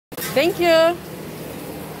Thank you.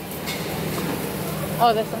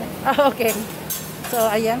 Oh, that's okay. So,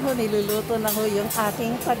 ayan ho, niluluto na ho yung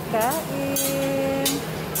ating pagkain.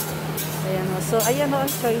 Ayan ho. So, ayan ho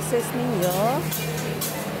ang choices ninyo.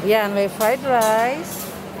 Ayan, may fried rice.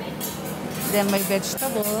 Then, may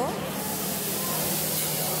vegetable.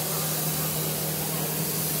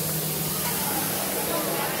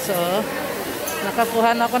 So,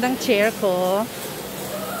 nakakuha na ako ng chair ko.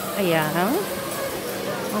 Ayan.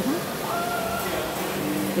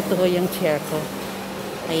 Ito ho yung chair ko.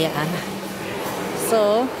 Ayan.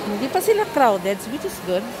 So, hindi pa sila crowded, which is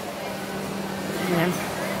good. Ayan.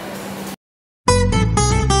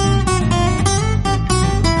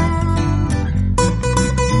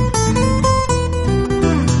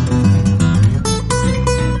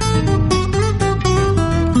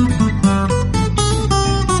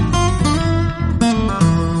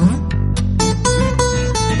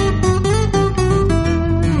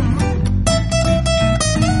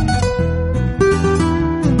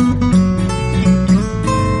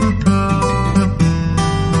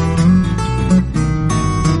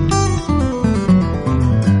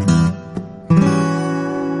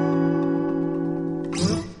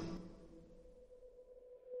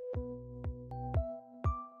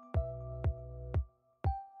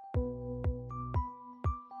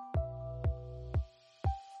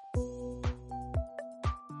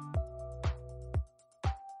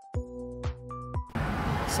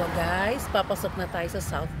 So guys, papasok na tayo sa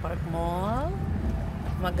Southpark Mall.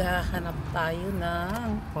 Maghahanap tayo ng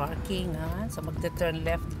parkingan. So magte-turn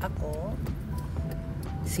left ako.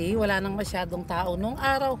 See, wala nang masyadong tao. Nung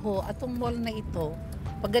araw ho, atong mall na ito,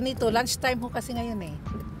 pag ganito, lunchtime ho kasi ngayon eh.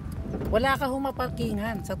 Wala ka ho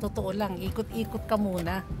maparkingan. Sa totoo lang, ikot-ikot ka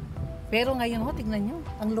muna. Pero ngayon ho, tignan nyo,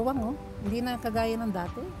 ang luwang ho. Hindi na kagaya ng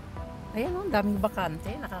dati. Ayan ho, daming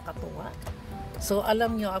bakante, nakakatuwa. So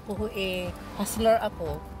alam nyo, ako ho hustler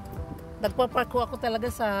ako. Nagpapark ho ako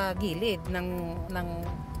talaga sa gilid ng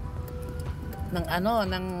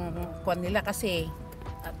kwan nila kasi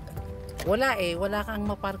wala kang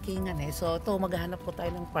maparkingan eh. So ito, maghahanap ko tayo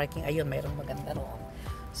ng parking. Ayun, mayroong maganda roon.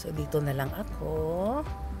 So dito na lang ako.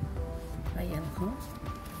 Ayan ho.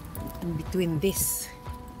 In between this.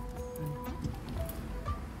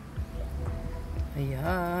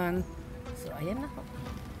 Ayan. So ayan na ho.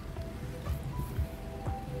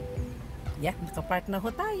 Yeah, nakapark na ho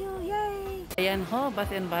tayo. Yay! Ayan ho, Bath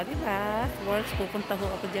and Body Works. Pupunta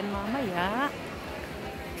ho ako dyan mamaya.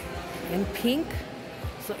 In pink.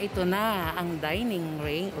 So, ito na ang dining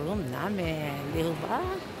room namin. Di ba?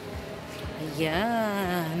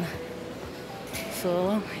 Ayan.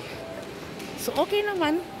 So, okay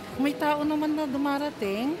naman. May tao naman na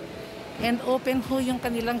dumarating. And open ho yung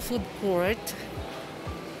kanilang food court.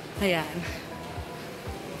 Ayan.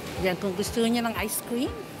 Yan, kung gusto niyo ng ice cream.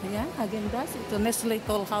 Ayan, agenda. Ito, Nestle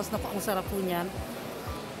Toll House na po. Ang sarap po niyan.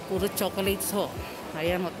 Puro chocolates ho.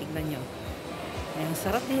 Ayan, tignan nyo. Ayan,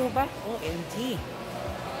 sarap niyo ba? OMG.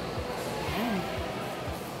 Ayan.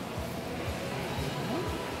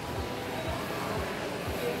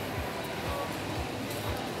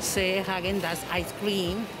 Say, Häagen-Dazs ice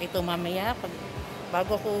cream. Ito mamaya,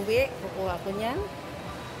 bago ko uwi, kukuha ko niyan.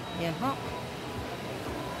 Ayan ho.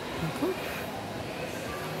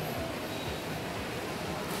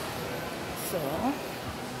 So,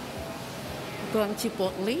 ito ang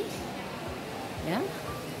Chipotle. Yan.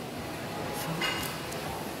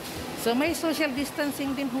 So, may social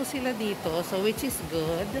distancing din ho sila dito. So, which is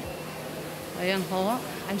good. Ayan ho.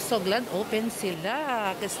 I'm so glad open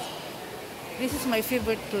sila. Because this is my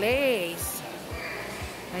favorite place.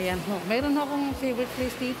 Ayan ho. Mayroon akong favorite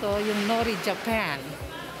place dito. Yung Nori, Japan.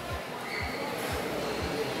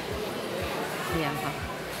 Ayan ho.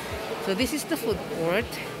 So, this is the food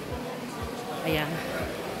court. Ayan.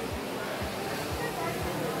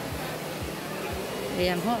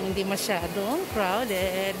 Ayan ho, hindi masyadong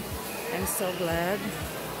crowded. I'm so glad.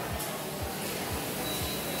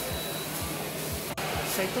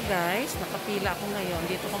 So ito guys, nakapila ako ngayon.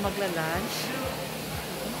 Dito ko magla-lunch.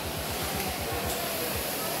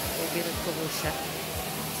 Favorite ko po siya.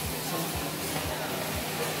 So,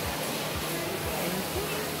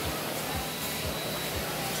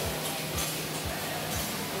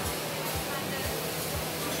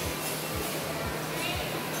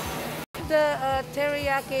 the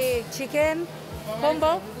teriyaki chicken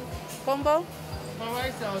combo?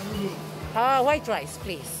 Rice or noodle? White rice,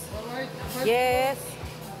 please. White Yes.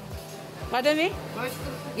 Pardon me? rice.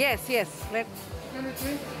 Yes. Can you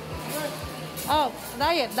drink? Oh,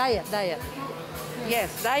 diet.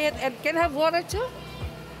 Yes, diet. And can I have water too?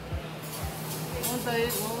 One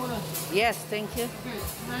diet, one water. Yes, thank you. Okay,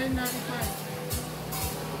 $9.95.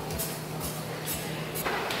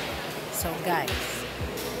 So guys,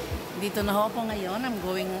 dito na ho ako ngayon.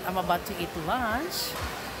 I'm about to eat lunch.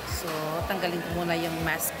 So, tanggalin ko muna yung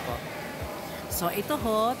mask ko. So, ito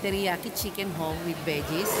ho, teriyaki chicken ho with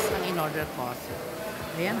veggies ang in-order ko.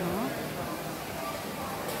 Ayan ho.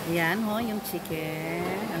 Ayan ho, yung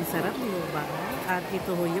chicken. Ang sarap di ba? At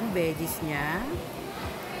ito ho yung veggies niya.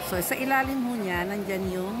 So, sa ilalim ho niya, nandyan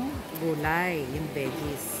yung gulay, yung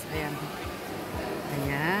veggies. Ayan ho.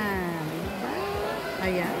 Ayan. Diba?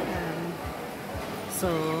 Ayan.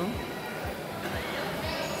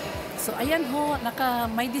 So, ayan ho,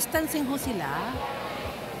 may distancing ho sila.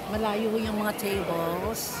 Malayo ho yung mga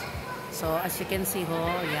tables. So, as you can see ho,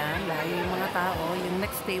 ayan, layo yung mga tao. Yung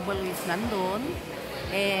next table is nandun.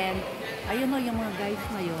 And, ayun ho, yung mga guys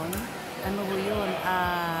na yun. Ano ho yun?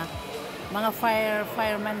 Mga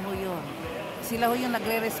fireman ho yun. Sila ho yung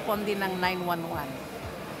nagre-respond din ng 911.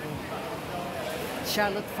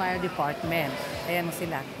 Charlotte Fire Department. Ayan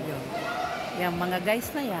sila. Yun. Yung mga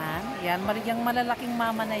guys na yan, yung malalaking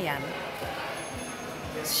mama na yan,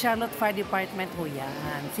 Charlotte Fire Department ho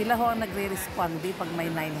yan. Sila ho ang nagre-respond pag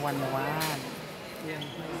may 911. Yan.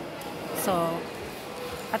 So,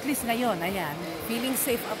 at least ngayon, ayan, feeling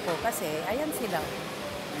safe ako kasi, ayan sila.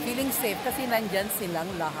 Feeling safe kasi nandyan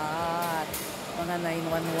silang lahat. Mga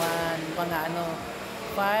 911, mga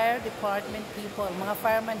Fire Department people, mga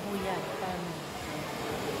firemen ho yan.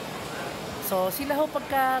 So, sila ho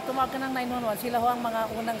pagka tumawag ka ng 911, sila ho ang mga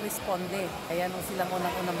unang responde. Kaya nung silang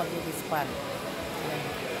unang-unang mag-respond.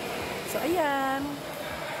 So, ayan.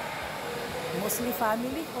 Mostly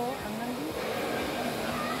family ko ang nandito.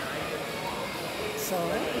 So,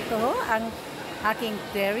 ito ho, ang aking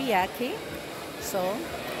teriyaki. So,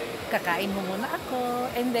 kakain mo muna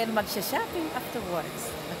ako and then magsha-shopping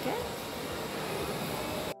afterwards. Okay?